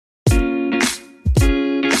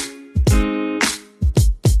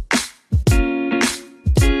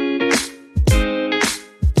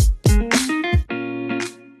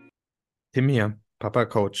Tim hier,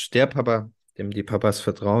 Papa-Coach, der Papa, dem die Papas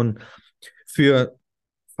vertrauen, für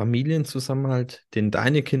Familienzusammenhalt, den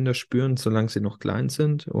deine Kinder spüren, solange sie noch klein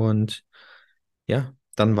sind und ja,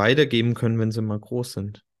 dann weitergeben können, wenn sie mal groß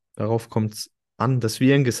sind. Darauf kommt es an, dass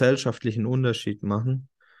wir einen gesellschaftlichen Unterschied machen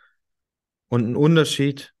und einen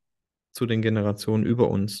Unterschied zu den Generationen über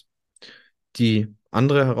uns, die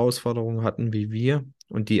andere Herausforderungen hatten wie wir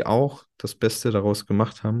und die auch das Beste daraus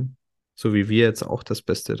gemacht haben, so wie wir jetzt auch das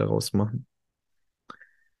Beste daraus machen.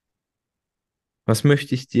 Was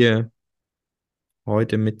möchte ich dir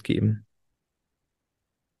heute mitgeben?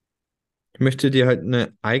 Ich möchte dir halt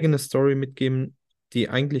eine eigene Story mitgeben, die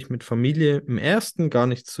eigentlich mit Familie im ersten gar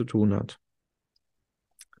nichts zu tun hat.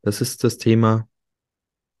 Das ist das Thema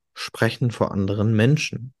Sprechen vor anderen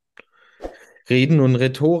Menschen. Reden und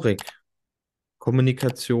Rhetorik,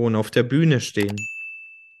 Kommunikation, auf der Bühne stehen.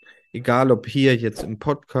 Egal ob hier jetzt im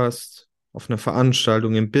Podcast, auf einer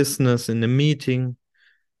Veranstaltung, im Business, in einem Meeting.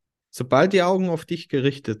 Sobald die Augen auf dich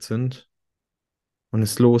gerichtet sind und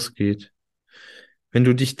es losgeht, wenn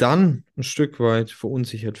du dich dann ein Stück weit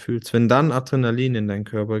verunsichert fühlst, wenn dann Adrenalin in deinen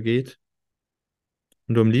Körper geht,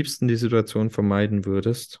 und du am liebsten die Situation vermeiden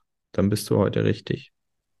würdest, dann bist du heute richtig.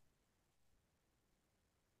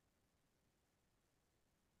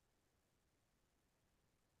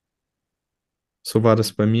 So war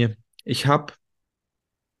das bei mir. Ich habe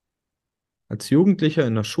als Jugendlicher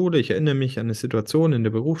in der Schule, ich erinnere mich an eine Situation in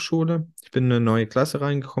der Berufsschule, ich bin in eine neue Klasse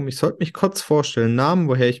reingekommen, ich sollte mich kurz vorstellen, Namen,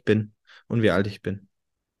 woher ich bin und wie alt ich bin.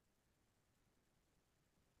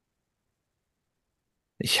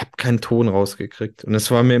 Ich habe keinen Ton rausgekriegt und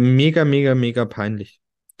es war mir mega, mega, mega peinlich.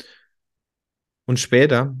 Und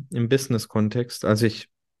später im Business-Kontext, als ich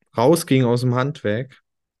rausging aus dem Handwerk,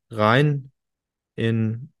 rein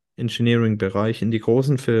in Engineering-Bereich, in die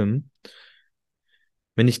großen Firmen,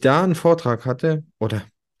 wenn ich da einen Vortrag hatte, oder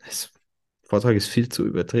es, Vortrag ist viel zu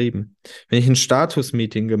übertrieben, wenn ich ein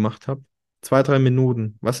Status-Meeting gemacht habe, 2, 3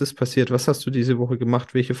 Minuten, was ist passiert, was hast du diese Woche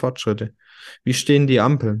gemacht, welche Fortschritte, wie stehen die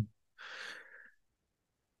Ampeln?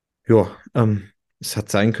 Ja, es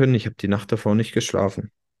hat sein können, ich habe die Nacht davor nicht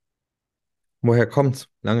geschlafen. Woher kommt's?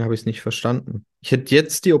 Lange habe ich es nicht verstanden. Ich hätte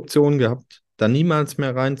jetzt die Option gehabt, da niemals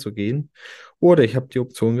mehr reinzugehen, oder ich habe die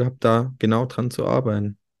Option gehabt, da genau dran zu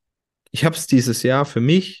arbeiten. Ich habe es dieses Jahr für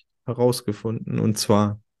mich herausgefunden, und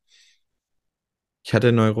zwar ich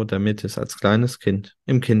hatte Neurodermitis als kleines Kind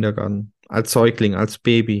im Kindergarten, als Säugling, als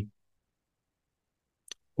Baby.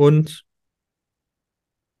 Und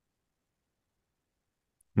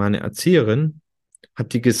meine Erzieherin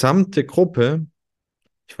hat die gesamte Gruppe,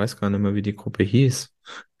 ich weiß gar nicht mehr, wie die Gruppe hieß,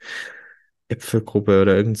 Äpfelgruppe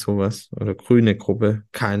oder irgend sowas, oder grüne Gruppe,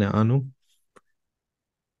 keine Ahnung.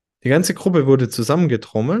 Die ganze Gruppe wurde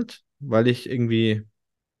zusammengetrommelt, weil ich irgendwie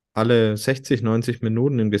alle 60, 90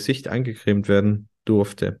 Minuten im Gesicht eingecremt werden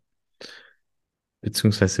durfte,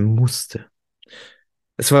 beziehungsweise musste.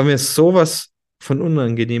 Es war mir sowas von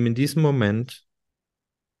unangenehm in diesem Moment,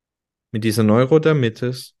 mit dieser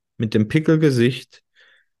Neurodermitis, mit dem Pickelgesicht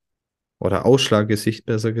oder Ausschlaggesicht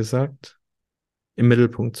besser gesagt, im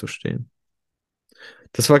Mittelpunkt zu stehen.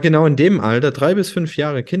 Das war genau in dem Alter, 3 bis 5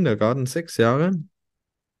 Jahre Kindergarten, 6 Jahre,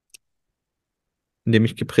 in dem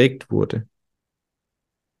ich geprägt wurde.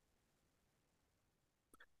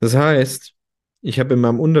 Das heißt, ich habe in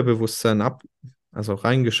meinem Unterbewusstsein also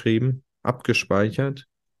reingeschrieben, abgespeichert,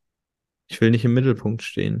 ich will nicht im Mittelpunkt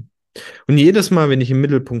stehen. Und jedes Mal, wenn ich im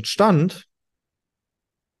Mittelpunkt stand,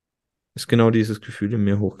 ist genau dieses Gefühl in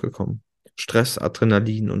mir hochgekommen. Stress,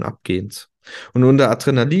 Adrenalin und abgehens. Und unter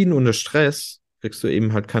Adrenalin, unter Stress, kriegst du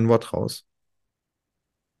eben halt kein Wort raus.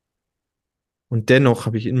 Und dennoch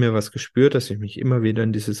habe ich in mir was gespürt, dass ich mich immer wieder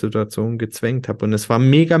in diese Situation gezwängt habe. Und es war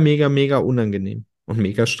mega, mega, mega unangenehm und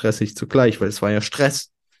mega stressig zugleich, weil es war ja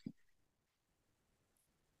Stress.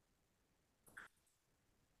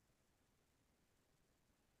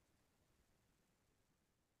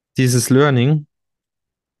 Dieses Learning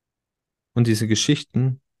und diese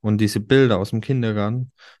Geschichten und diese Bilder aus dem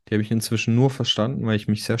Kindergarten, die habe ich inzwischen nur verstanden, weil ich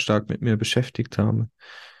mich sehr stark mit mir beschäftigt habe.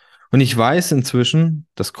 Und ich weiß inzwischen,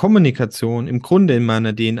 dass Kommunikation im Grunde in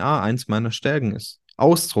meiner DNA eins meiner Stärken ist.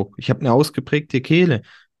 Ausdruck. Ich habe eine ausgeprägte Kehle.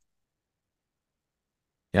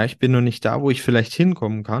 Ja, ich bin noch nicht da, wo ich vielleicht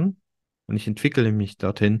hinkommen kann. Und ich entwickle mich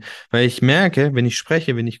dorthin, weil ich merke, wenn ich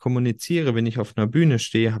spreche, wenn ich kommuniziere, wenn ich auf einer Bühne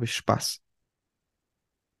stehe, habe ich Spaß.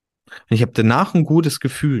 Und ich habe danach ein gutes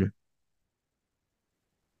Gefühl.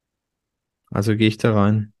 Also gehe ich da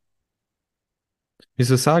rein.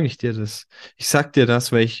 Wieso sage ich dir das? Ich sag dir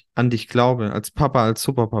das, weil ich an dich glaube, als Papa, als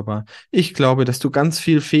Superpapa. Ich glaube, dass du ganz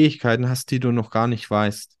viel Fähigkeiten hast, die du noch gar nicht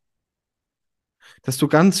weißt. dass du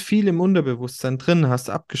ganz viel im Unterbewusstsein drin hast,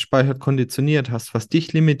 abgespeichert, konditioniert hast, was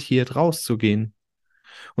dich limitiert, rauszugehen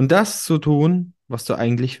und das zu tun, was du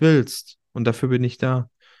eigentlich willst. Und dafür bin ich da.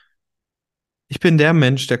 Ich bin der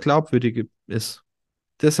Mensch, der glaubwürdig ist.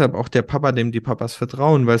 Deshalb auch der Papa, dem die Papas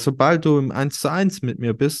vertrauen, weil sobald du im 1:1 mit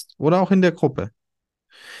mir bist oder auch in der Gruppe,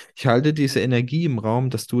 ich halte diese Energie im Raum,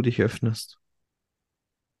 dass du dich öffnest.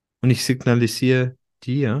 Und ich signalisiere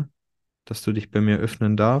dir, dass du dich bei mir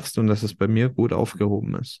öffnen darfst und dass es bei mir gut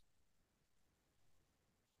aufgehoben ist.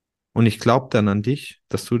 Und ich glaube dann an dich,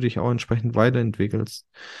 dass du dich auch entsprechend weiterentwickelst,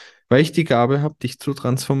 weil ich die Gabe habe, dich zu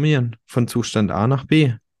transformieren von Zustand A nach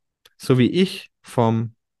B. So wie ich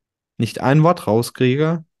vom nicht ein Wort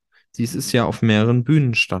rauskriege, dieses Jahr auf mehreren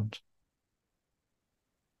Bühnen stand.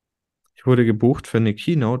 Ich wurde gebucht für eine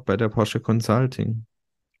Keynote bei der Porsche Consulting.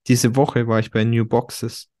 Diese Woche war ich bei New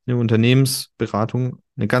Boxes, eine Unternehmensberatung,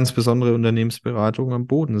 eine ganz besondere Unternehmensberatung am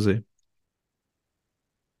Bodensee.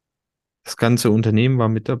 Das ganze Unternehmen war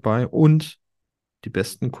mit dabei und die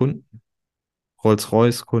besten Kunden.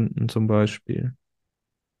 Rolls-Royce-Kunden zum Beispiel,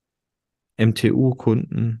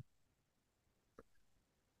 MTU-Kunden.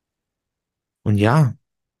 Und ja,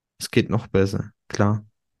 es geht noch besser, klar.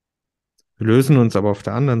 Wir lösen uns aber auf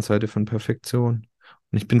der anderen Seite von Perfektion.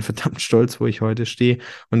 Und ich bin verdammt stolz, wo ich heute stehe.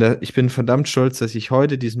 Und ich bin verdammt stolz, dass ich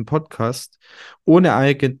heute diesen Podcast ohne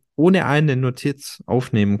eine Notiz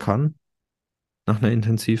aufnehmen kann, nach einer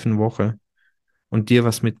intensiven Woche und dir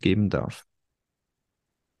was mitgeben darf.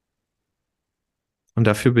 Und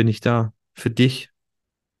dafür bin ich da, für dich.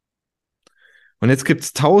 Und jetzt gibt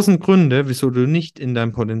es 1000 Gründe, wieso du nicht in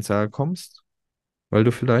dein Potenzial kommst, weil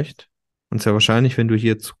du vielleicht, und sehr wahrscheinlich, wenn du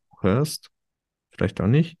hier zuhörst, vielleicht auch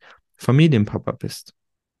nicht, Familienpapa bist.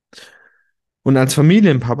 Und als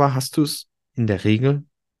Familienpapa hast du es in der Regel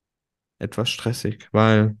etwas stressig,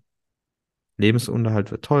 weil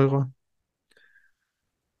Lebensunterhalt wird teurer.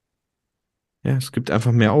 Ja, es gibt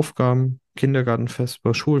einfach mehr Aufgaben,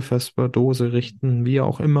 Kindergartenvesper, Schulvesper, Dose richten, wie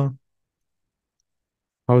auch immer,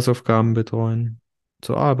 Hausaufgaben betreuen,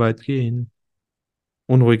 zur Arbeit gehen,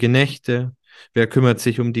 unruhige Nächte. Wer kümmert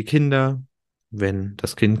sich um die Kinder, wenn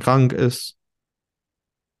das Kind krank ist?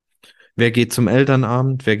 Wer geht zum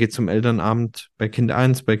Elternabend? Wer geht zum Elternabend bei Kind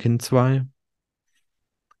 1, bei Kind 2?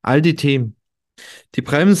 All die Themen, die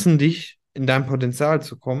bremsen dich, in dein Potenzial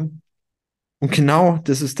zu kommen. Und genau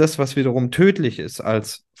das ist das, was wiederum tödlich ist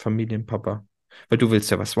als Familienpapa. Weil du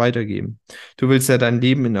willst ja was weitergeben. Du willst ja dein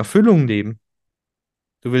Leben in Erfüllung leben.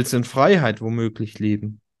 Du willst in Freiheit womöglich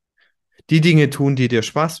leben. Die Dinge tun, die dir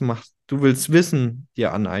Spaß machen. Du willst Wissen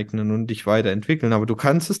dir aneignen und dich weiterentwickeln, aber du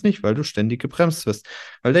kannst es nicht, weil du ständig gebremst wirst.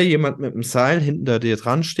 Weil da jemand mit einem Seil hinter dir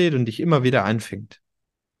dran steht und dich immer wieder einfängt.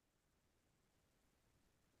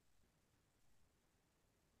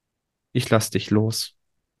 Ich lass dich los.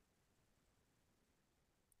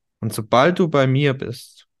 Und sobald du bei mir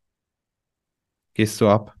bist, gehst du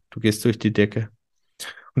ab. Du gehst durch die Decke.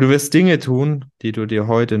 Und du wirst Dinge tun, die du dir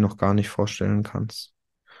heute noch gar nicht vorstellen kannst.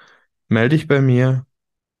 Melde dich bei mir,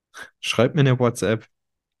 schreib mir eine WhatsApp,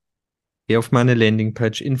 geh auf meine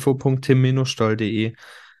Landingpage info.tim-stoll.de,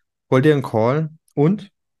 hol dir einen Call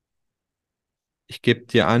und ich gebe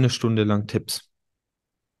dir eine Stunde lang Tipps.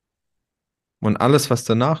 Und alles, was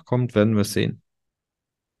danach kommt, werden wir sehen.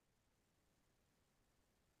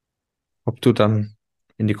 Ob du dann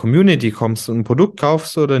in die Community kommst und ein Produkt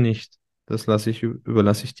kaufst oder nicht, das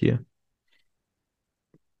überlasse ich dir.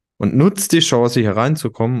 Und nutz die Chance, hier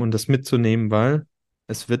reinzukommen und das mitzunehmen, weil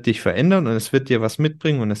es wird dich verändern und es wird dir was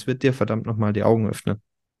mitbringen und es wird dir verdammt nochmal die Augen öffnen.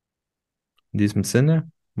 In diesem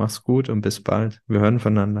Sinne, mach's gut und bis bald. Wir hören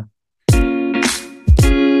voneinander.